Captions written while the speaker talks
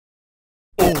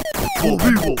What?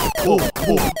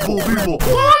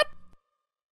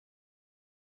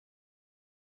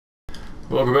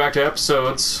 Welcome back to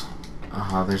episodes.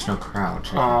 Oh, there's no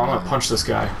crouch. Oh, I'm gonna punch this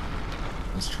guy.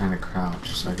 I was trying to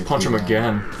crouch so I could Punch him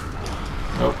again.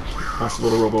 Nope. Punch the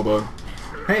little robo-bug.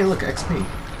 Hey, look, XP.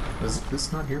 Was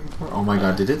this not here before? Oh my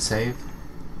god, did it save?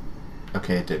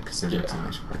 Okay, it did, because there's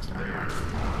exclamation marks down here.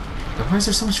 Then why is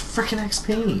there so much freaking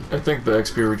XP? I think the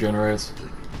XP regenerates.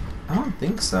 I don't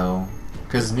think so.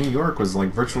 Because New York was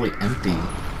like virtually empty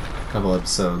a couple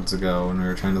episodes ago when we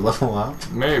were trying to level up.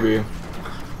 Maybe.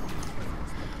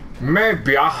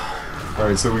 Maybe.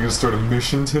 Alright, so we're gonna start a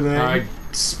mission today? I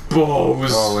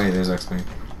suppose. Oh wait, there's XP.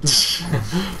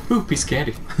 Ooh, piece of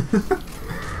candy.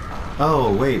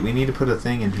 Oh wait, we need to put a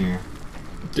thing in here.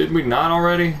 Did we not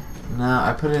already? No,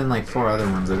 I put it in like 4 other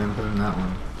ones. I didn't put it in that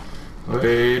one.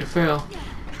 Way to fail.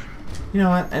 You know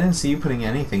what? I didn't see you putting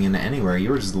anything into anywhere. You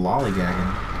were just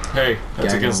lollygagging. Hey,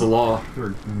 that's against the law. You were...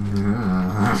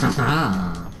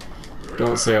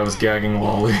 Don't say I was gagging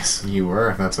lollies. You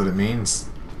were. That's what it means.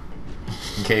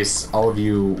 In case all of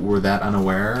you were that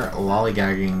unaware,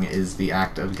 lollygagging is the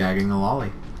act of gagging a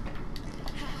lolly.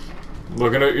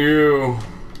 Looking at you,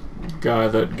 guy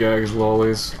that gags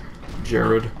lollies,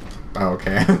 Jared. Oh,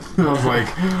 okay. I was like,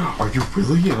 are you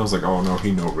really? And I was like, oh no,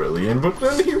 he no really. And but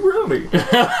then he really.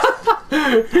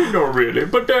 He no really,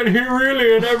 but then he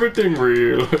really and everything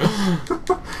real.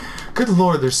 Good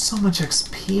lord, there's so much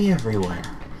XP everywhere.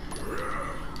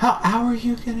 How are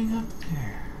you getting up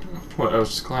there? What? I was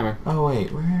just climbing. Oh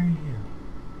wait, where are you?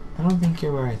 I don't think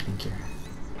you're where I think you're at.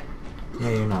 Yeah,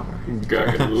 you're not where I think you're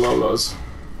at. Gagging lolas.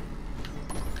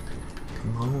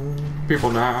 Come on.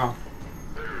 People now.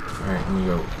 Alright, let me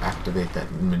go activate that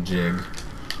majig.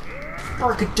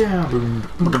 Break it down.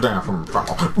 Break it down from...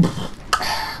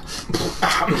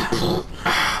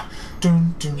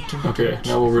 Okay,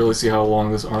 now we'll really see how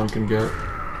long this arm can get.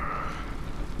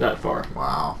 That far.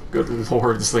 Wow. Good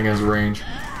lord, this thing has range.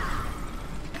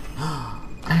 I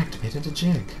activated a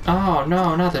jig. Oh,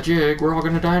 no, not the jig. We're all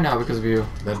gonna die now because of you.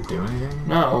 Did that do anything?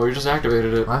 No, we just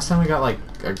activated it. Last time we got like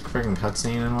a freaking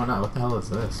cutscene and whatnot. What the hell is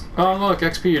this? Oh, look,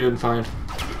 XP you didn't find.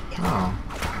 Oh.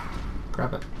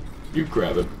 Grab it. You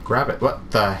grab it. Grab it.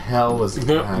 What the hell was that?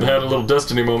 Yep, had a little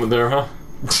destiny moment there, huh?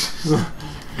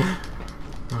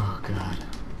 Oh, God.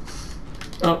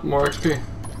 Oh, more XP.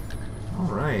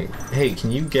 Alright. Hey,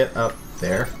 can you get up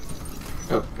there?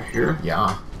 Up here?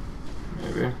 Yeah.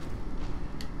 Maybe.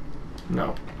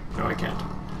 No. No, I can't.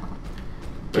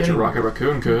 Bet your Rocket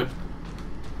Raccoon could.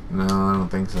 No, I don't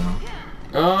think so.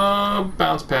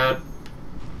 Bounce pad.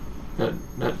 That.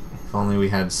 If only we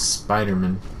had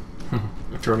Spider-Man.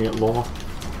 Attorney at law.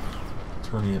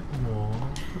 Attorney at law.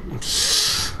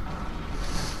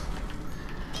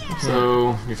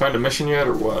 So, you find a mission yet,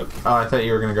 or what? Oh, I thought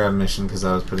you were gonna grab a mission because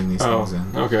I was putting these things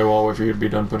in. Okay, well, I'll wait for you to be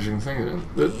done punching the things in.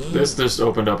 This just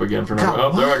opened up again for no. God,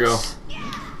 Oh, there I go.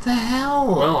 The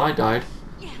hell? Well, I died.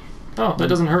 Oh, that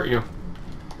doesn't hurt you.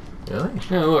 Really?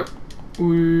 Yeah, look.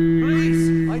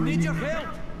 Police, I need your help.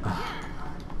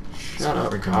 Shut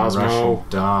up, Freaking Cosmo. Russian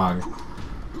dog.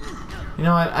 You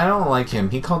know what? I don't like him.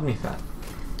 He called me fat.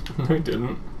 I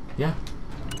didn't. Yeah.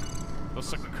 The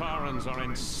Sakarans are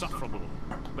insufferable.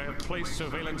 They have placed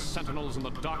surveillance sentinels in the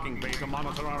docking bay to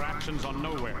monitor our actions on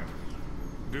Nowhere.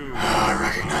 I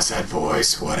recognize that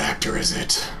voice. What actor is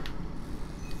it?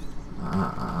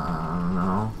 I don't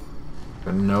know.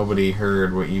 But nobody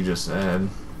heard what you just said.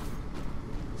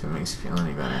 If it makes you feel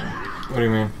any better. What do you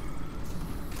mean?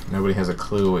 Nobody has a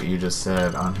clue what you just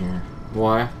said on here.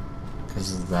 Why?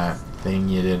 Because of that thing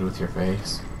you did with your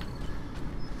face.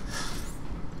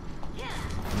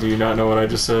 Do you not know what I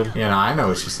just said? Yeah, no, I know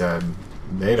what you said.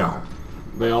 They don't.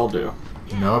 They all do.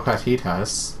 No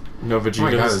Patitas. No Vegetas. Oh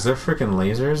my god, is there freaking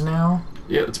lasers now?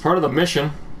 Yeah, it's part of the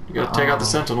mission. You gotta take out the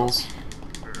Sentinels.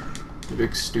 You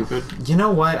big stupid. You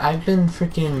know what? I've been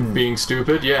freaking Being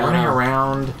stupid? Yeah. running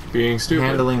around, Being stupid.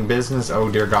 handling business.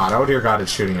 Oh dear god, it's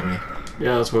shooting at me.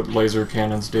 Yeah, that's what laser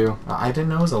cannons do. I didn't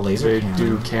know it was a laser cannon. They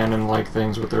do cannon-like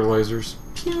things with their lasers.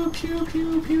 Pew, pew,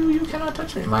 pew, pew, you cannot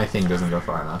touch me. My thing doesn't go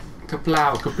far enough.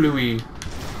 Kaplow, kaplooey.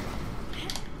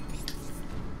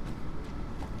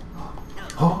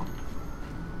 Oh!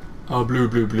 Oh, blue,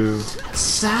 blue, blue.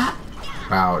 Sat!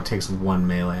 Wow, it takes 1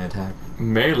 melee attack.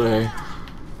 Melee.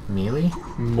 Melee?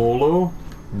 Molo.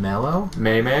 Mellow?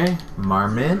 Meme.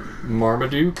 Marmot?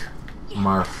 Marmaduke.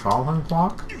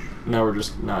 Marfallenquack? Now we're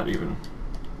just not even.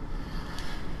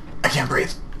 I can't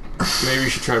breathe. Maybe you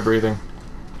should try breathing.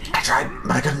 I tried,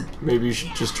 but I couldn't. Maybe you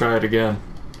should just try it again.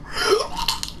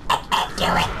 Do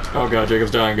it. Oh god,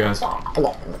 Jacob's dying, guys.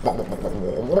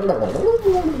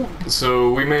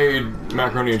 So we made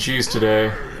macaroni and cheese today,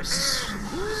 and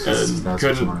That's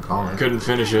what you want to call it. couldn't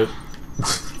finish it.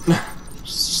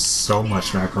 So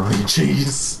much macaroni and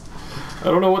cheese. I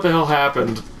don't know what the hell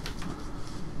happened.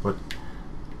 What?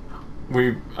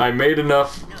 I made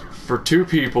enough for 2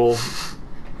 people,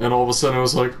 and all of a sudden I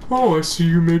was like, oh, I see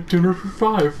you made dinner for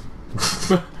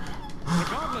 5.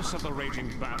 Regardless of the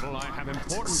raging battle, I have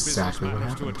important exactly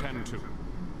business what matters to happened.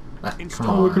 attend to. Come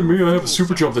Oh, look at on. me, I have a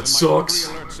super jump that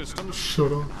sucks.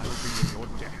 Shut up. I will be in your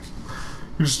debt.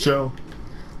 Who's Joe?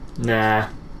 Nah.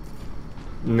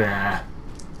 Nah.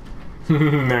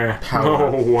 Nah.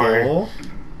 Power No way. full?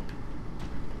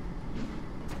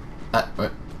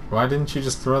 What? Why didn't you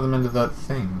just throw them into that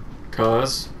thing?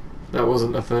 Cause that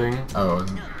wasn't a thing. Oh. it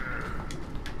wasn't.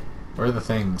 Where are the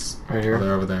things? Right here. Oh,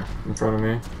 they're over there. In front of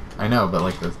me. I know, but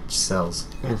like the cells.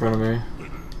 In front of me.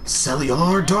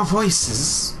 Cellular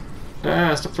devices.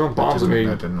 Ah, stop throwing bombs at me.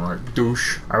 That didn't work.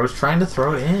 Douche. I was trying to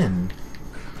throw it in.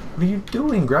 What are you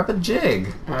doing? Grab a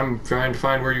jig. I'm trying to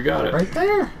find where you got it. Right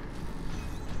there.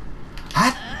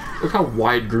 What? Look how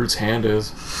wide Groot's hand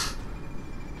is.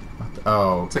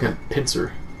 Oh. It's like a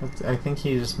pincer. I think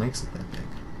he just makes it that big.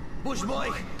 Bush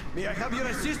boy, may I have your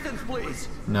assistance, please?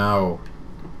 No.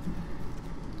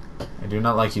 I do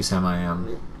not like you, Sam I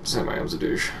am. Sam-I-Am's a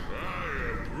douche.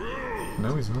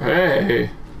 No, he's not. Hey!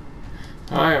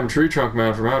 I am Tree Trunk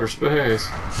Man from outer space.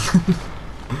 I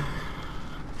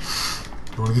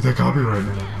want to get that copyright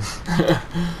now.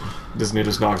 Disney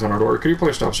just knocks on our door. Could you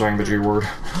please stop saying the G word?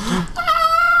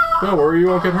 Don't worry, you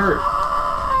won't get hurt.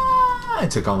 I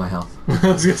took all my health.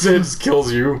 I was gonna say it just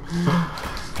kills you.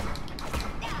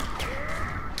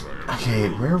 Okay,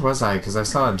 where was I? Because I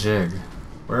saw a jig.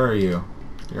 Where are you?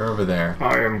 You're over there.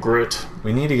 I am Grit.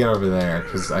 We need to get over there,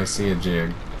 because I see a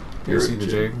jig. You see the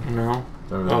jig? No.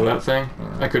 It's over Oh, there. that thing?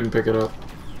 Yeah. I couldn't pick it up.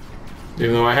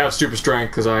 Even though I have super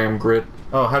strength because I am Grit.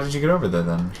 Oh, how did you get over there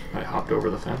then? I hopped over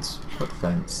the fence. What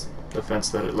fence? The fence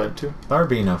that it led to. There'll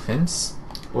be no fence.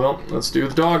 Well, let's do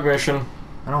the dog mission.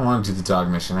 I don't want to do the dog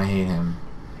mission. I hate him.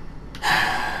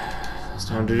 It's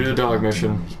time to do the dog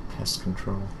mission. Pest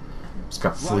control. It's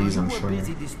got fleas, I'm While you sure. were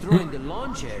busy destroying the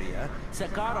launch area,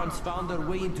 Sakarans found their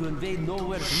way into invade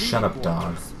Nowhere's Shut living up, dog.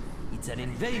 quarters. It's an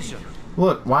invasion.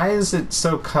 Look, why is it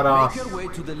so cut off? Make your way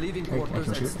to the living I quarters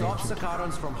can and shoot, stop I can shoot.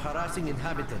 Sakarans from harassing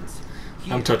inhabitants.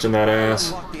 Here, I'm touching that ass.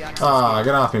 unlock the access Ah,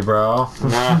 get off me, bro.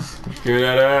 Nah, give me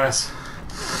that ass.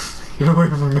 Get away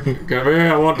from me. Come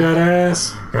here, I want that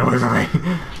ass. Get away from me.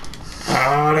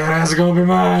 Oh, that ass is gonna be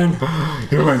mine.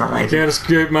 Get away from I me. can't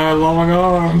escape my long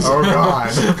arms. Oh,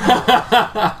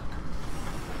 God.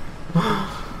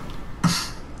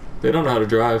 They don't know how to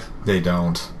drive. They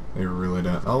don't. They really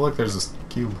don't. Oh, look, there's this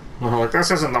cube. I'm like, this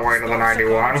isn't the way to the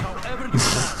 91. however you can.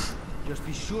 Just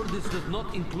be sure this does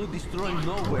not include destroying Away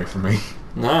Nowhere. from me.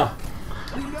 Nah.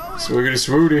 Swiggity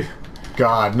swooty.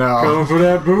 God, no. Coming for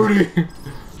that booty.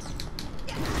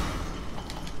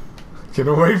 Get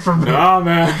away from me. Nah,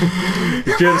 man.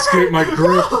 You can't escape my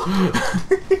grip.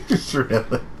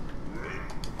 Really?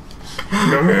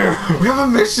 Come here. We have a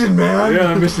mission, man. Yeah,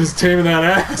 that mission is taming that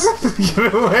ass.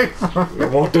 Get away from me. I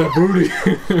want that booty.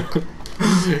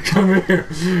 Come here.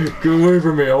 Get away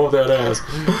from me. I want that ass.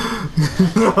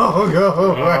 No, go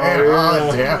away. yeah.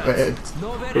 Oh, damn it.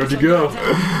 Where'd you go?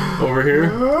 Over here?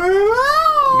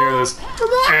 Near this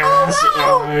ass.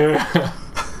 Oh, yeah.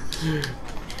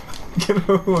 Get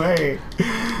away.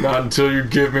 Not until you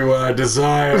give me what I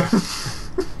desire.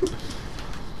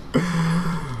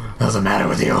 Doesn't matter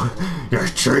with you. You're a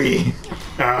tree.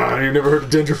 Ah, you never heard of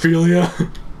dendrophilia?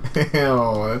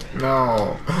 Ew,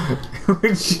 no.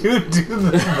 Would you do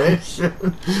the mission?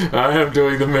 I am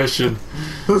doing the mission.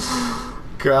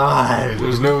 God.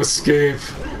 There's no escape.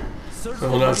 I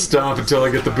will not stop until I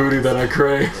get the booty that I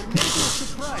crave.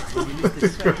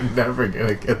 We're never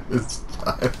gonna get this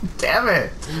done. Damn it.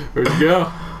 Where'd you go?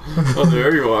 Oh,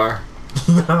 there you are.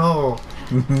 No.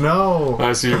 No.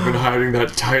 I see you've been hiding that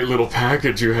tight little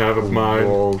package you have of mine.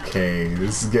 Okay,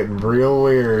 this is getting real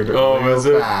weird. Oh, real is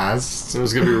it? fast.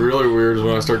 It's gonna be really weird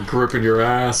when I start gripping your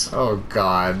ass. Oh,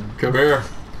 God. Come here.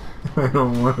 I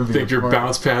don't want to be. Think your a part-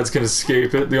 bounce pads can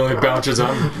escape it? The only bounces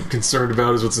I'm concerned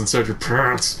about is what's inside your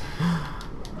pants.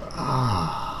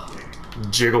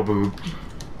 Jiggle boob.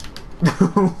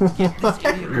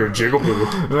 You're a jiggle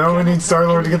boob. No, we need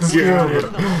Star-Lord to get this Yeah.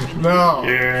 cube. No.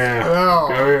 Yeah. No.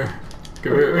 Come here.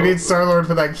 Come here. We need Star-Lord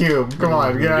for that cube. Come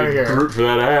on, get out of here. Groot for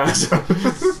that ass.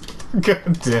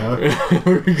 God damn it.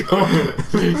 Where are you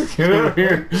going? Get out Come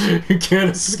here. You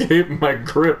can't escape my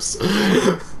grips.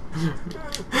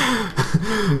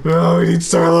 No, we need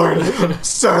Star-Lord.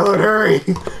 Star-Lord, hurry.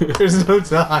 There's no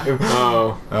time.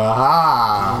 Oh.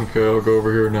 Aha. Okay, I'll go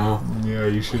over here now. Yeah,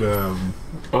 you should,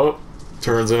 Oh,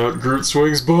 turns out Groot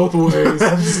swings both ways.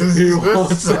 That's He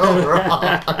wants so wrong.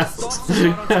 that ass.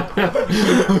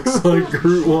 Looks like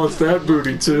Groot wants that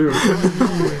booty too.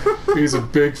 He's a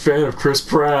big fan of Chris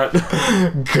Pratt.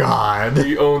 God.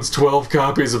 He owns 12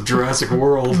 copies of Jurassic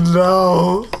World.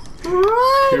 No.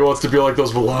 He wants to be like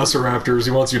those velociraptors.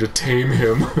 He wants you to tame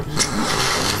him.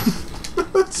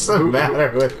 What's the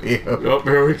matter with you? Oh,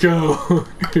 here we go.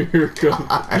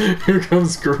 Here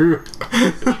comes Groot.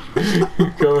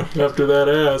 Coming after that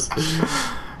ass.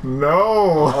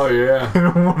 No. Oh yeah. I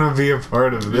don't want to be a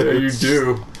part of this. Yeah, you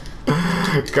do.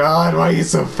 God, why are you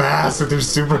so fast with your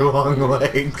super long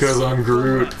legs? Because I'm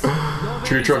Groot.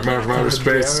 Tree Trunk Man from Outer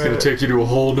Space is going to take you to a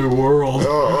whole new world.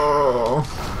 Oh.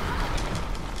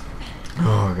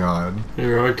 Oh, God.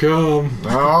 Here I come.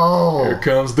 Oh. Here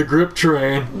comes the grip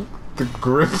train. The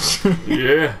grip train.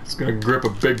 Yeah, it's going to grip a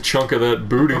big chunk of that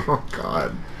booty. Oh,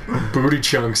 God. Booty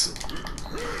chunks.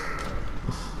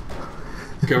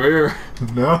 Come here.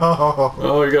 No.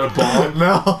 Oh, you got a bomb?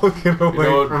 No, get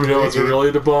away from me. You know what's really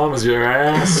the bomb is your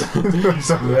ass.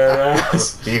 That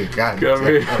ass. You got Come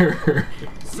here.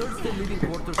 Search the living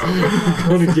quarters. I'm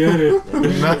gonna get it.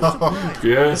 No.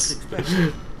 Yes.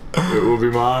 It will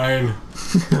be mine.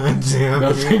 God damn it.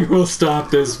 Nothing will stop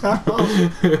this.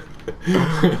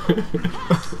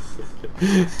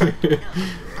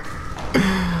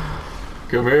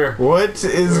 Come here. What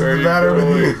is Where are the you matter with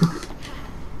going? you?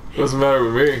 What's the matter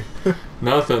with me?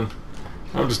 Nothing.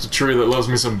 I'm just a tree that loves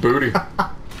me some booty.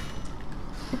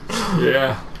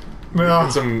 Yeah. No.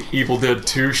 Got some Evil Dead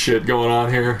 2 shit going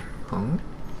on here. Huh?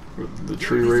 The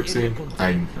tree rape scene.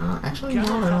 I actually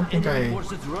no, I don't think I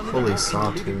fully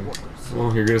saw two.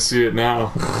 Well, you're gonna see it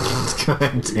now.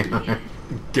 God damn it.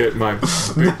 Get my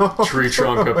big No. tree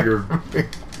trunk up your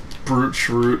brute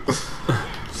shroot.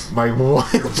 My what?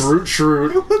 Brute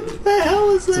shroot. What the hell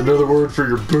is It's that? another word for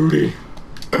your booty.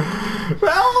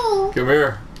 No! Come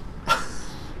here.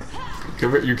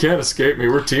 Come here. You can't escape me.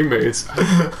 We're teammates.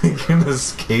 I can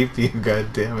escape you,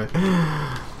 god damn it.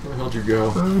 Where the hell'd you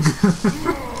go?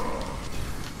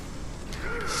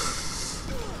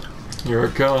 Here I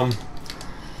come.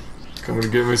 Coming to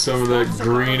get me some of that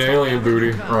green alien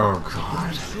booty. Oh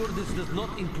god. Sure this does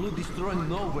not include destroying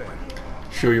nowhere.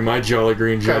 Show you my jolly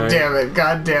green God giant. damn it,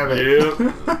 god damn it. Yep.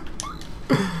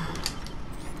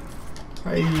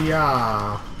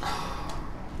 Hiya.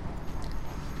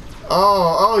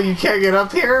 Oh, you can't get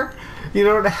up here? You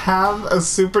don't have a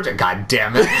super... God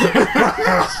damn it.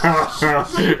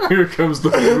 Here comes the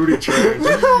booty train.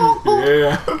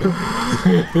 Yeah.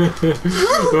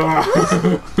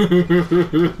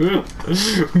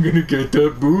 I'm gonna get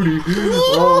that booty.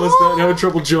 Oh, let's not have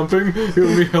trouble jumping. Here,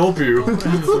 let me help you.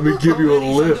 Let me give you a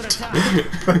lift.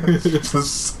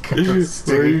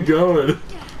 Disgusting. Where are you going?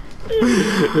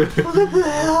 What the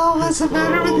hell? What's the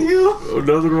matter with you? Oh,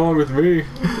 nothing wrong with me.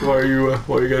 Why you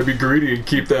gotta be greedy and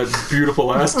keep that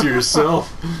beautiful ass to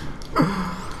yourself?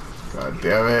 God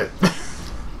damn it.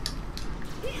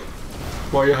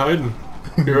 Why are you hiding?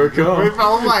 Here I come.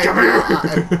 Oh my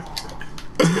god.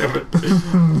 Damn it.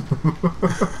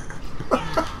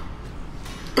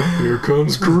 Here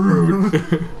comes Groot.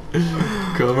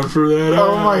 Coming for that ass.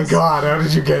 Oh my god, how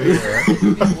did you get here?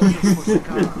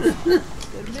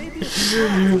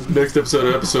 Next episode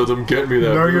of episodes, I'm getting me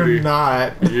that No, booty. you're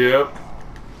not. Yep.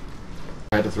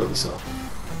 I had to throw this off.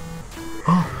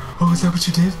 Oh, is that what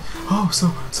you did? Oh,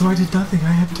 so I did nothing.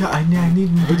 I had to. I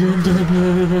need.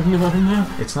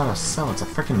 It's not a cell. It's a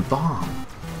freaking bomb.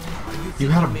 You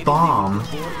had a bomb,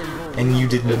 and you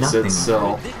did It nothing. said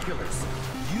cell.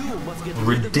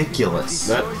 Ridiculous.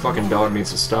 That fucking dog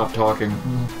needs to stop talking.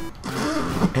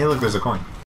 Hey, look, there's a coin.